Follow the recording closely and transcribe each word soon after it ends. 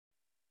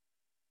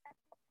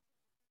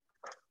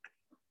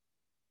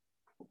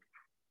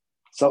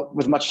So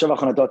with much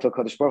Shavach and Adot to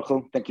Kodesh Baruch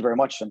Hu, thank you very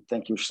much, and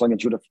thank you, Shlomi and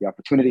Judah, for the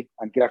opportunity,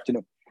 and good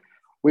afternoon.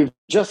 We've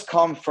just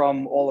come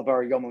from all of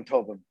our Yom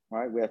Tovim,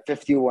 right? We have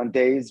 51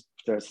 days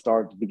to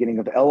start the beginning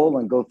of Elul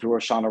and go through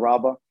Rosh Hashanah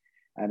Rabbah,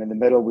 and in the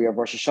middle we have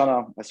Rosh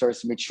Hashanah,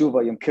 Aseres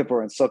Mitzvah, Yom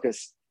Kippur, and Sukkot,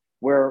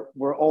 where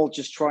we're all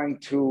just trying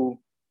to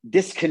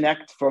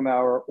disconnect from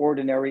our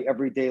ordinary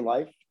everyday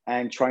life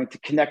and trying to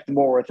connect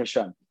more with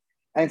Hashem.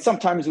 And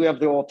sometimes we have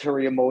the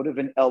ulterior motive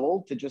in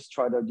Elul to just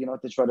try to,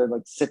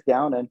 like sit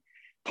down and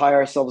tie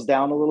ourselves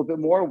down a little bit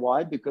more.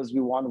 Why? Because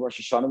we want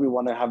Rosh Hashanah, we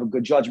want to have a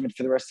good judgment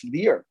for the rest of the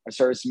year.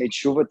 Aseres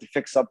Mitzvah, to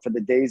fix up for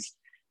the days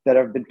that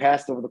have been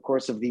passed over the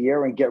course of the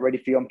year and get ready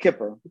for Yom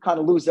Kippur. We kind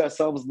of lose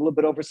ourselves a little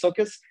bit over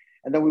Sukkot,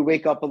 and then we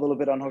wake up a little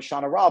bit on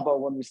Hoshana Rabbah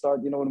when we start,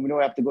 when we know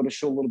we have to go to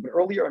shul a little bit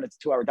earlier and it's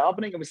 2-hour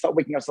davening, and we start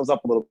waking ourselves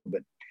up a little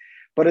bit.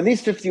 But in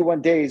these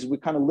 51 days, we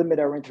kind of limit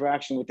our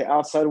interaction with the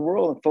outside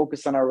world and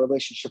focus on our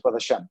relationship with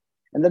Hashem.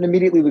 And then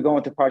immediately we go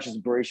into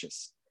Parshas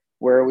Bereshis,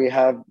 where we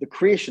have the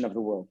creation of the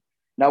world.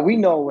 Now, we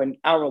know in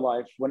our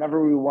life,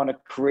 whenever we want to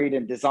create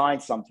and design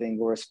something,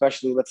 or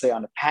especially, let's say,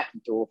 on a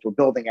patent, or if we're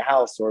building a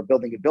house or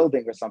building a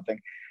building or something,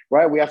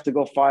 right? We have to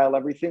go file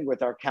everything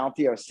with our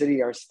county, our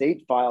city, our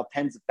state, file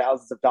tens of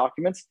thousands of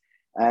documents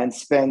and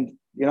spend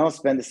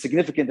a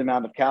significant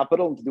amount of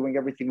capital into doing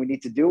everything we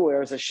need to do,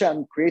 whereas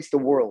Hashem creates the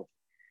world.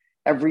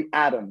 Every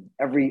atom,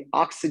 every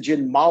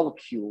oxygen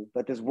molecule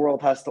that this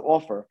world has to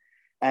offer.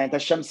 And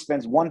Hashem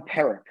spends one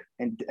parak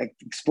and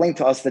explain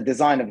to us the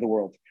design of the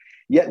world.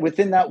 Yet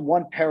within that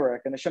one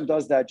parak, and Hashem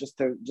does that just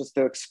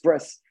to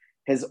express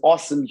his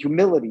awesome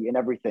humility in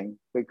everything,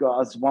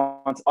 because he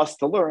wants us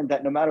to learn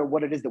that no matter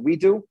what it is that we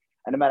do,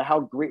 and no matter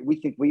how great we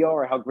think we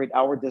are or how great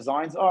our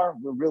designs are,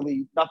 we're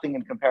really nothing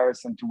in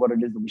comparison to what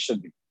it is that we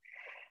should be.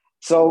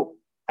 So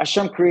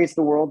Hashem creates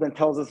the world and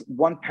tells us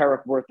one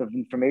parak worth of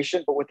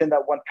information, but within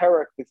that one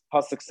parak, this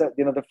pasuk said,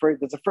 there's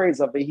a phrase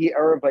of Vihi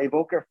Erev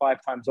Vayivoker 5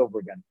 times over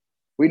again.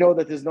 We know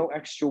that there's no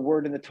extra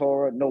word in the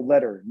Torah, no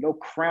letter, no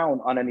crown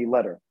on any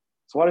letter.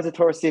 So why does the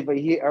Torah say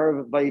Vihi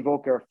Erev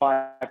Vayivoker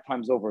 5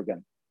 times over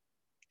again?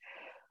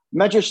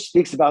 Medrash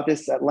speaks about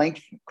this at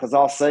length, because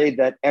I'll say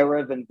that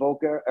Erev and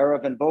Boker,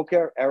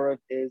 Erev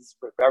is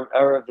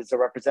a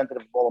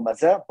representative of Olam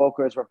Hazeh,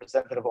 Boker is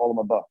representative of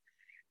Olam Haba.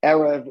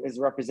 Erev is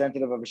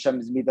representative of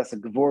Hashem's Midas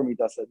HaGevur,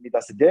 Midas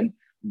HaDin.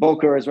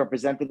 Boker is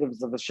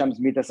representatives of Hashem's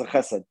Midas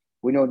HaChesed.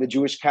 We know in the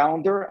Jewish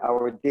calendar,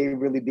 our day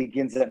really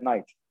begins at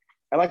night.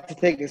 I like to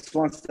take this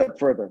one step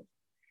further.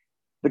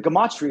 The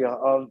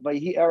gematria of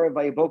Vayhi Erev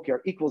Vayhi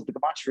Boker equals the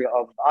gematria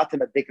of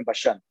Atem Adbekim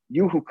B'Hashem,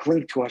 you who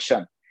cling to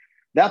Hashem.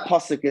 That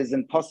pasuk is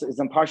in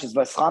Parshas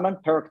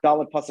V'eschanan, Perak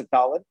Daled, pasuk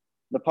Daled.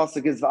 The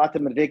pasuk is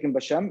V'atem Adbekim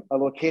B'Hashem,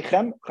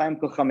 Elokechem, Chaim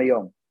Kulchem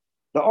Hayom.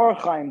 The Or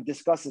Chaim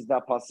discusses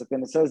that pasuk,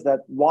 and it says that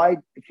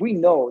if we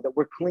know that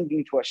we're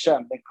clinging to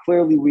Hashem, then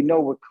clearly we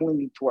know we're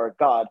clinging to our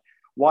God.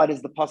 Why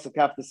does the pasuk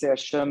have to say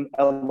Hashem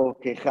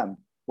Elokechem?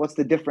 What's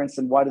the difference,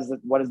 and why does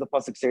the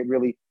pasuk say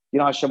really,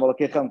 Hashem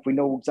Elokechem? If we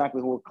know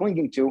exactly who we're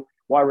clinging to,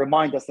 why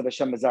remind us that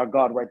Hashem is our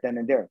God right then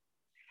and there?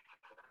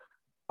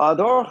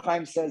 The Or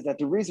Chaim says that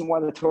the reason why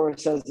the Torah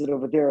says it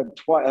over there,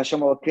 Hashem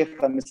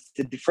Elokechem, is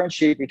to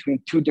differentiate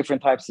between 2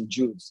 different types of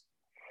Jews.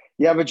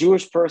 You have a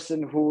Jewish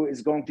person who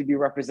is going to be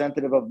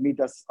representative of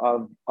Midas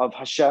of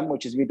Hashem,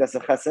 which is Midas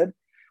HaChesed,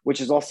 which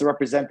is also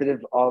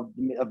representative of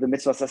the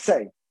Mitzvah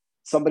Saseh.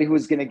 Somebody who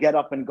is going to get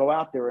up and go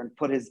out there and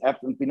put his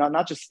effort,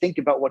 not just think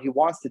about what he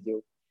wants to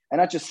do, and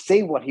not just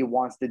say what he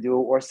wants to do,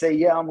 or say,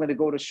 yeah, I'm going to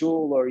go to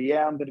shul, or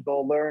yeah, I'm going to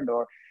go learn,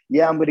 or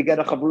yeah, I'm going to get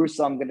a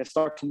chavrusa, I'm going to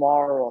start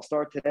tomorrow, I'll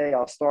start today,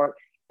 I'll start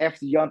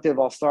after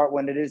Yontiv, I'll start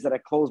when it is that I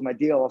close my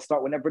deal, I'll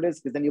start whenever it is,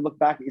 because then you look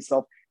back at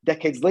yourself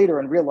decades later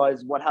and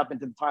realize what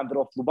happened to the time that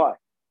all flew by.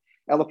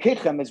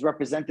 Elokechem is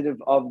representative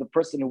of the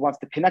person who wants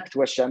to connect to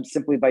Hashem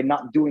simply by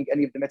not doing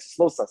any of the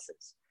mitzvah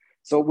says.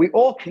 So we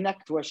all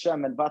connect to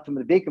Hashem and Vatam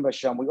Adbekim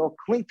Hashem, we all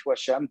cling to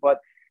Hashem, but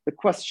the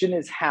question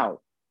is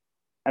how?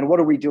 And what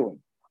are we doing?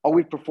 Are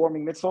we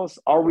performing mitzvahs?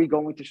 Are we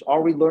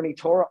learning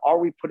Torah? Are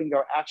we putting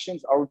our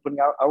actions? Are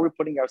we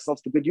putting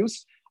ourselves to good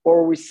use? Or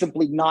are we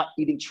simply not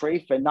eating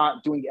treif and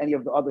not doing any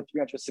of the other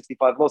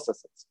 365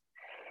 losses?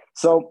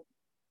 So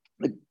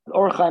the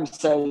Or Chaim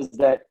says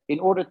that in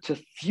order to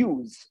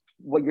fuse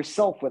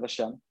yourself with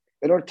Hashem,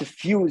 in order to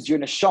fuse your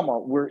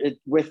neshama where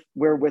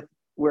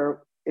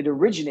it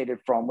originated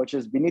from, which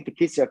is beneath the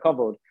kisei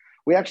hakavod,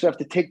 we actually have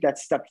to take that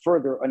step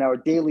further on our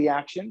daily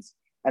actions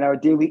and our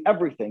daily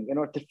everything in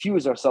order to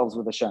fuse ourselves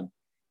with Hashem.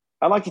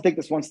 I'd like to take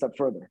this one step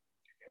further.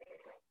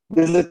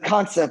 There's a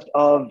concept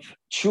of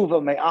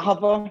tshuva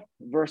me'ahava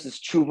versus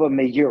tshuva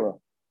me'yira,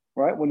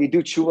 right? When you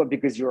do tshuva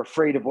because you're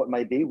afraid of what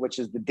might be, which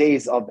is the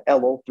days of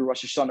Elul through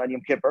Rosh Hashanah and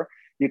Yom Kippur,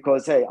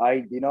 because, hey,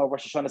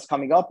 Rosh Hashanah is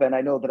coming up and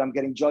I know that I'm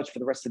getting judged for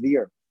the rest of the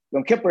year.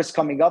 Yom Kippur is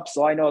coming up,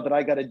 so I know that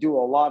I got to do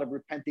a lot of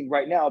repenting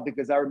right now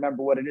because I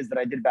remember what it is that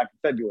I did back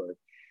in February.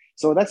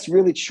 So that's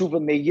really tshuva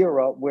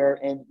me'yira,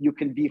 wherein you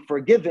can be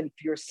forgiven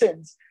for your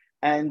sins,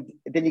 and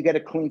then you get a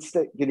clean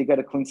slate.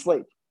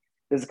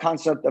 There's a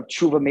concept of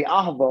tshuva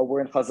me'ahava,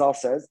 wherein Chazal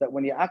says that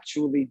when you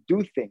actually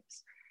do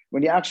things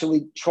when you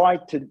actually try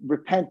to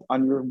repent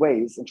on your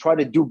ways and try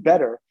to do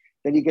better,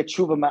 then you get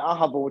tshuva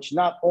me'ahava, which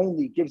not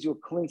only gives you a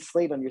clean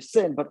slate on your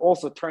sin, but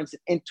also turns it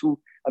into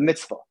a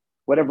mitzvah,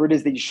 whatever it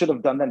is that you should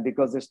have done then,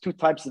 because there's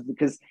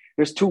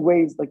there's two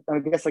ways, there's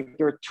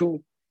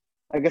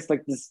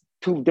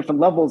two different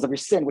levels of your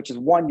sin, which is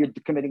one, you're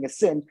committing a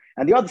sin,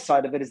 and the other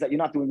side of it is that you're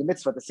not doing the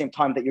mitzvah at the same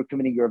time that you're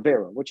committing your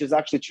avera, which is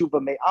actually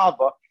tshuva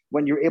me'ava,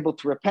 when you're able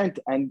to repent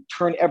and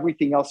turn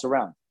everything else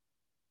around.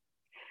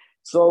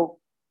 So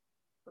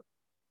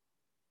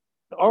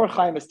the Orach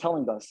Chaim is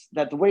telling us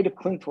that the way to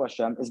cling to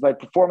Hashem is by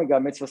performing our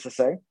mitzvah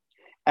saseh,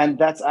 and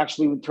that's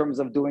actually in terms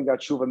of doing our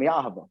tshuva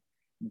me'ahava.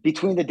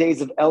 Between the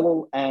days of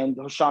Elul and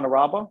Hoshana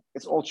Rabbah,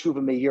 it's all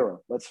tshuva me'yira,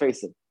 let's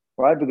face it,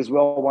 right? Because we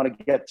all want to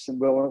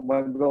we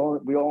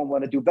all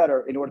want to do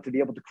better in order to be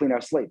able to clean our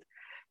slate.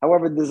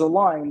 However, there's a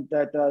line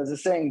that is a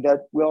saying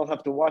that we all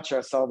have to watch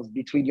ourselves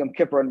between Yom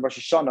Kippur and Rosh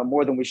Hashanah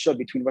more than we should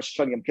between Rosh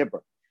Hashanah and Yom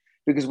Kippur.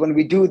 Because when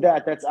we do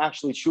that, that's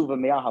actually tshuva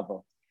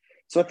me'ahava.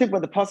 So I think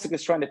what the pasuk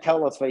is trying to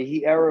tell us,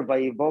 Vayhi erev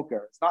vayhi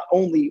boker, it's not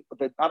only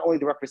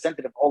the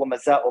representative of olam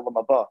hazeh, olam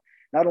haba,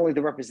 not only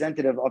the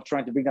representative of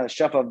trying to bring down the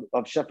shefa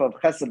of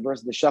chesed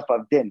versus the shefa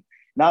of din,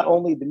 not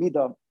only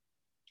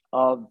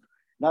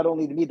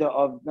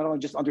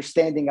just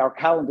understanding our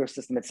calendar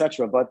system,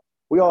 etc., but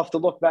we all have to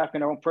look back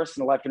in our own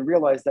personal life and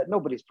realize that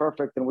nobody's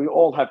perfect and we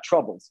all have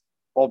troubles,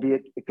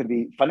 albeit it could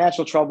be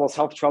financial troubles,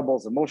 health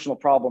troubles, emotional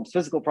problems,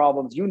 physical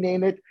problems, you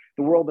name it,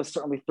 the world has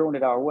certainly thrown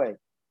it our way.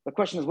 The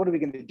question is, what are we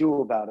going to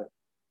do about it?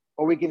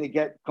 Are we going to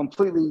get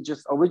completely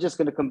are we just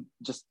going to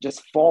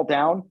just fall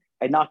down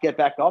and not get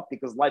back up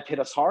because life hit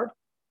us hard?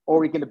 Or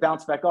are we going to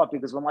bounce back up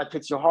because when life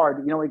hits you hard,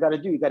 you know what you got to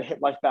do? You got to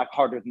hit life back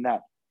harder than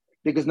that.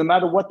 Because no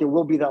matter what, there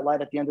will be that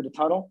light at the end of the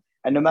tunnel.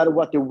 And no matter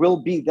what, there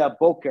will be that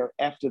boker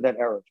after that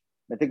erev.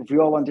 I think if we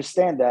all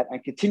understand that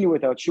and continue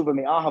with our tshuva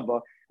me'ahava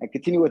and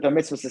continue with our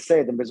mitzvahs to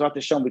say, then B'ezrat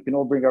Hashem, we can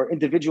all bring our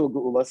individual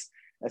geulas,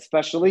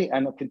 especially,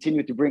 and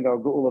continue to bring our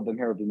geula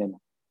b'mehera b'mina.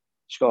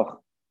 Shkoch.